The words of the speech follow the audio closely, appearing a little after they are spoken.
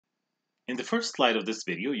In the first slide of this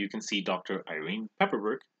video, you can see Dr. Irene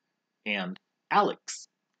Pepperberg and Alex.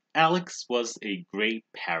 Alex was a gray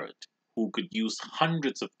parrot who could use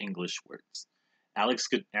hundreds of English words. Alex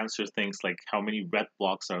could answer things like how many red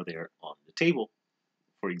blocks are there on the table,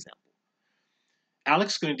 for example.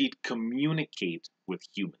 Alex could indeed communicate with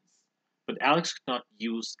humans, but Alex could not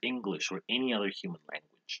use English or any other human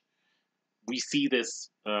language. We see this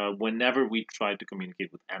whenever we try to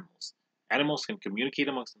communicate with animals. Animals can communicate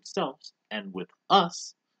amongst themselves and with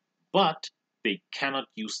us, but they cannot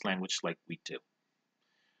use language like we do.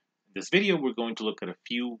 In this video, we're going to look at a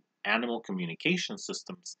few animal communication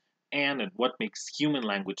systems and at what makes human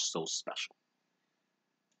language so special.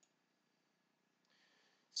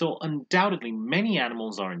 So undoubtedly, many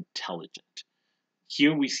animals are intelligent.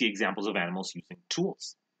 Here we see examples of animals using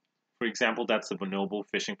tools. For example, that's a bonobo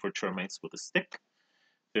fishing for termites with a stick.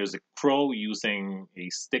 There's a crow using a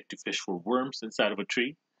stick to fish for worms inside of a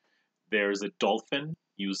tree. There's a dolphin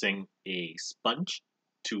using a sponge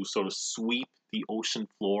to sort of sweep the ocean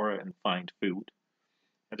floor and find food.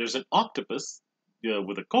 And there's an octopus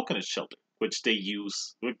with a coconut shelter, which they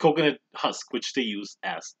use, with coconut husk, which they use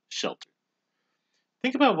as shelter.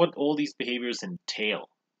 Think about what all these behaviors entail.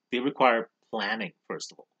 They require planning,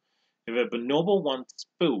 first of all. If a bonobo wants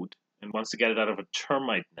food and wants to get it out of a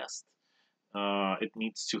termite nest, it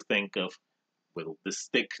needs to think of, well, the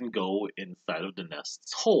stick can go inside of the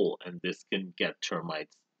nest's hole, and this can get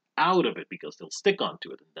termites out of it because they'll stick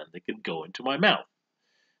onto it, and then they can go into my mouth.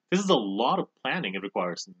 This is a lot of planning. It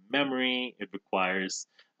requires memory. It requires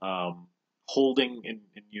holding in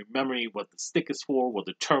your memory what the stick is for, what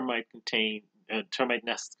the termite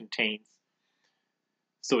nest contains.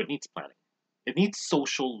 So it needs planning. It needs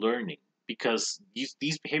social learning because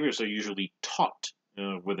these behaviors are usually taught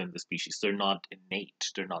within the species. They're not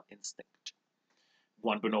innate. They're not instinct.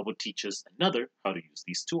 One bonobo teaches another how to use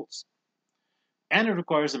these tools. And it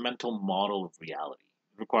requires a mental model of reality.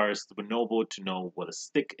 It requires the bonobo to know what a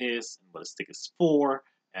stick is and what a stick is for,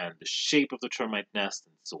 and the shape of the termite nest,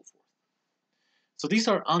 and so forth. So these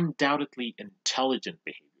are undoubtedly intelligent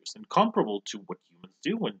behaviors and comparable to what humans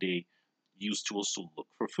do when they use tools to look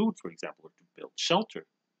for food, for example, or to build shelter.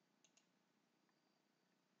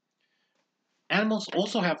 Animals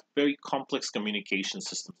also have very complex communication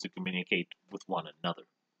systems to communicate with one another.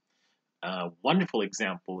 A wonderful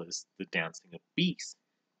example is the dancing of bees.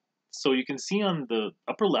 So you can see on the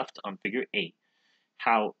upper left on figure A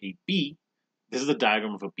how a bee, this is a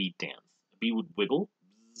diagram of a bee dance. A bee would wiggle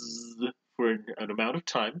for an amount of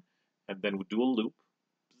time and then would do a loop,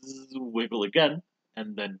 wiggle again,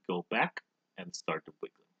 and then go back and start the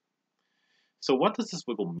wiggling. So what does this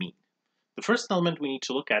wiggle mean? The first element we need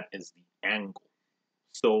to look at is the angle.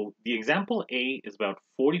 So the example A is about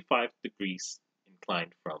 45 degrees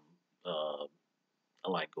inclined from a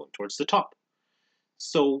line going towards the top.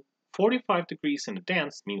 So 45 degrees in a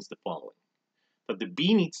dance means the following: that the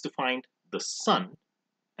bee needs to find the sun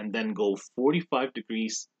and then go 45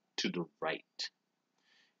 degrees to the right.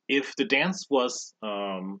 If the dance was,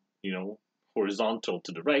 horizontal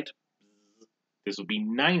to the right, this would be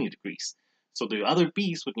 90 degrees. So the other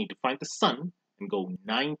bees would need to find the sun and go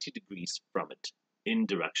 90 degrees from it in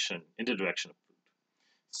the direction of food.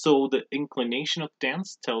 So the inclination of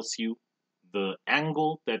dance tells you the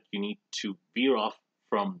angle that you need to veer off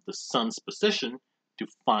from the sun's position to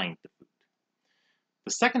find the food.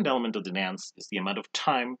 The second element of the dance is the amount of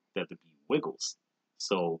time that the bee wiggles.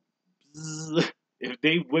 So if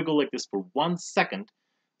they wiggle like this for 1 second,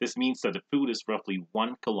 this means that the food is roughly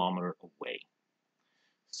 1 kilometer away.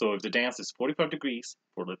 So if the dance is 45 degrees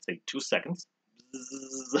for, let's say, 2 seconds,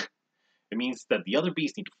 it means that the other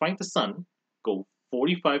bees need to find the sun, go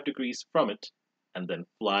 45 degrees from it, and then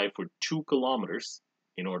fly for 2 kilometers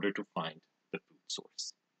in order to find the food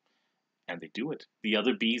source. And they do it. The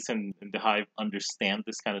other bees in the hive understand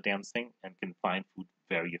this kind of dancing and can find food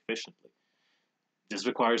very efficiently. This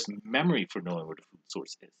requires memory for knowing where the food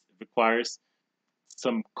source is. It requires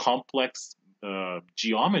some complex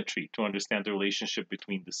geometry to understand the relationship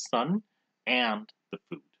between the sun and the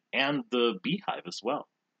food, and the beehive as well.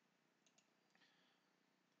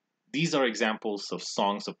 These are examples of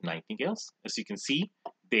songs of nightingales. As you can see,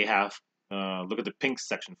 they have, look at the pink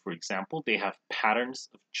section, for example, they have patterns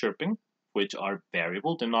of chirping, which are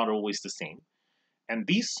variable. They're not always the same. And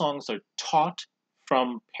these songs are taught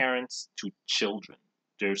from parents to children.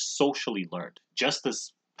 They're socially learned, just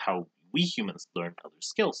as how we humans learn other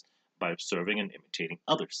skills, by observing and imitating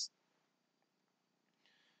others.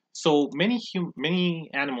 So many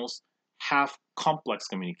animals have complex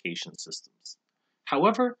communication systems.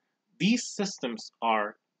 However, these systems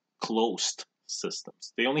are closed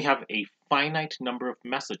systems. They only have a finite number of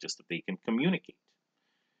messages that they can communicate.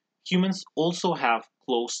 Humans also have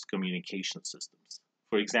closed communication systems.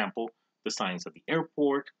 For example, the signs at the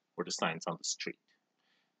airport or the signs on the street.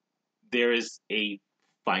 There is a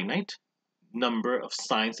finite number of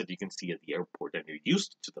signs that you can see at the airport and you're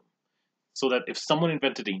used to them. So that if someone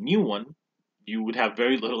invented a new one, you would have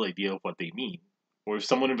very little idea of what they mean. Or if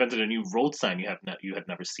someone invented a new road sign you had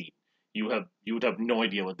never seen, you would have no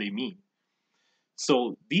idea what they mean.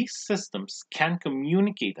 So these systems can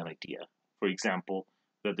communicate an idea. For example,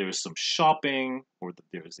 that there is some shopping, or that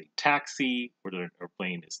there is a taxi, or that an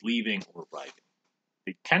airplane is leaving or arriving.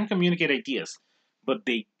 They can communicate ideas, but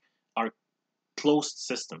they are closed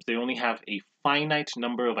systems. They only have a finite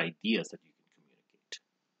number of ideas that you can communicate.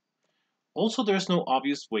 Also, there's no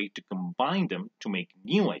obvious way to combine them to make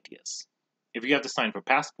new ideas. If you have the sign for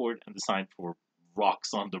passport and the sign for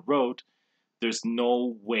rocks on the road, there's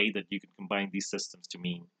no way that you can combine these systems to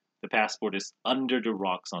mean the passport is under the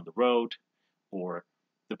rocks on the road, or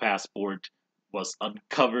the passport was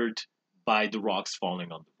uncovered by the rocks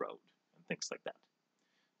falling on the road, and things like that.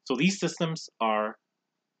 So these systems are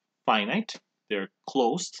finite, they're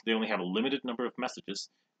closed, they only have a limited number of messages,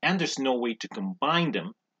 and there's no way to combine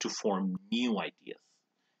them to form new ideas.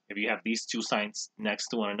 If you have these two signs next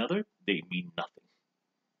to one another, they mean nothing.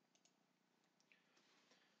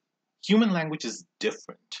 Human language is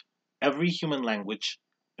different. Every human language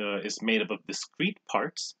is made up of discrete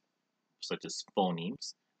parts, such as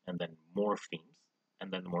phonemes, and then morphemes,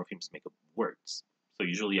 and then the morphemes make up words. So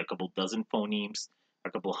usually a couple dozen phonemes, a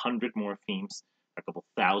couple hundred morphemes, a couple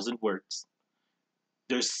thousand words.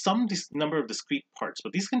 There's some number of discrete parts,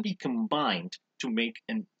 but these can be combined to make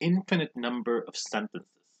an infinite number of sentences.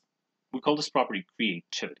 We call this property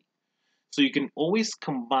creativity. So you can always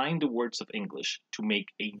combine the words of English to make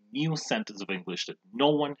a new sentence of English that no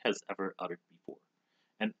one has ever uttered before.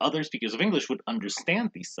 And other speakers of English would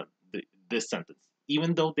understand this sentence,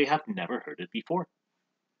 even though they have never heard it before.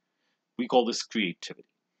 We call this creativity.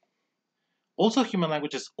 Also, human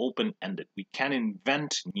language is open-ended. We can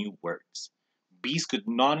invent new words. Bees could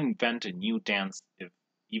not invent a new dance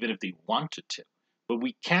even if they wanted to, but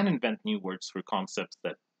we can invent new words for concepts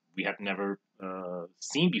that we have never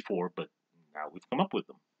seen before, but now we've come up with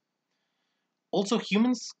them. Also,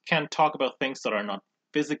 humans can talk about things that are not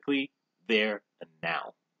physically there and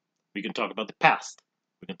now. We can talk about the past.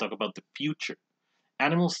 We can talk about the future.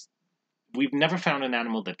 Animals, we've never found an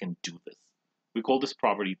animal that can do this. We call this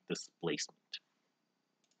property displacement.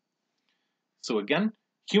 So again,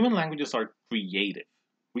 human languages are creative.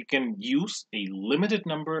 We can use a limited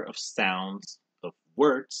number of sounds, of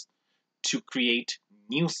words, to create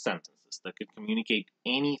new sentences that could communicate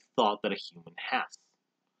any thought that a human has.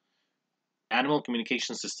 Animal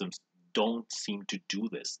communication systems don't seem to do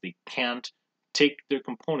this. They can't take their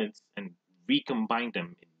components and recombine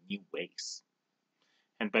them in new ways.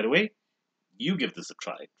 And by the way, you give this a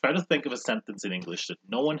try. Try to think of a sentence in English that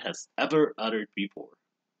no one has ever uttered before.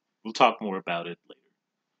 We'll talk more about it later.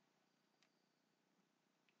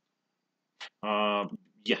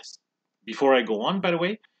 Yes. Before I go on, by the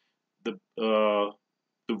way, the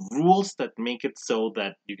rules that make it so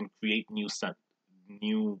that you can create new sentences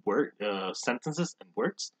and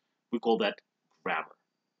words, we call that grammar.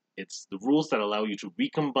 It's the rules that allow you to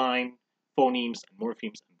recombine phonemes and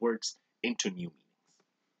morphemes and words into new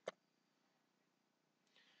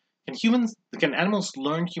meanings. Can animals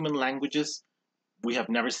learn human languages? We have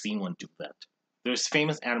never seen one do that. There's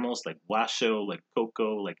famous animals like Washoe, like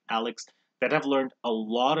Coco, like Alex, that have learned a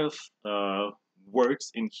lot of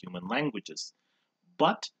words in human languages,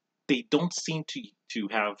 but they don't seem to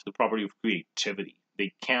have the property of creativity.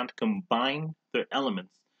 They can't combine their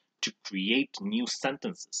elements to create new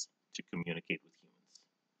sentences to communicate with humans.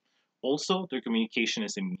 Also, their communication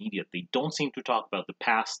is immediate. They don't seem to talk about the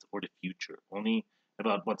past or the future, only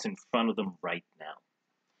about what's in front of them right now.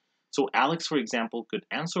 So Alex, for example, could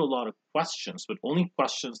answer a lot of questions, but only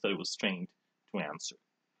questions that it was trained to answer.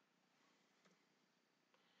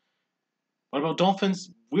 What about dolphins?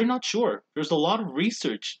 We're not sure. There's a lot of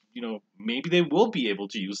research. Maybe they will be able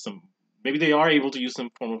to use maybe they are able to use some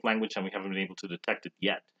form of language and we haven't been able to detect it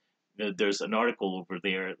yet. There's an article over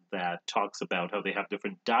there that talks about how they have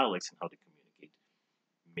different dialects and how they communicate.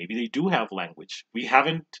 Maybe they do have language. We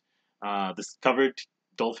haven't discovered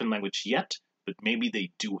dolphin language yet, but maybe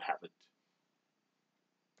they do have it.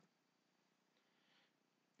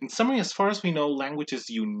 In summary, as far as we know, language is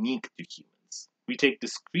unique to humans. We take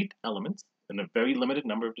discrete elements, and a very limited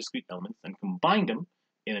number of discrete elements, and combine them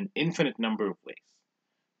in an infinite number of ways.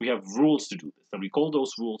 We have rules to do this, and we call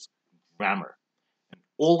those rules grammar. And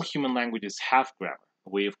all human languages have grammar. a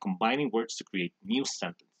way of combining words to create new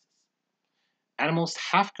sentences. Animals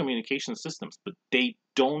have communication systems, but they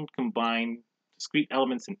don't combine discrete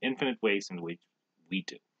elements in infinite ways in which we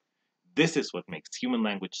do. This is what makes human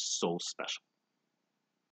language so special.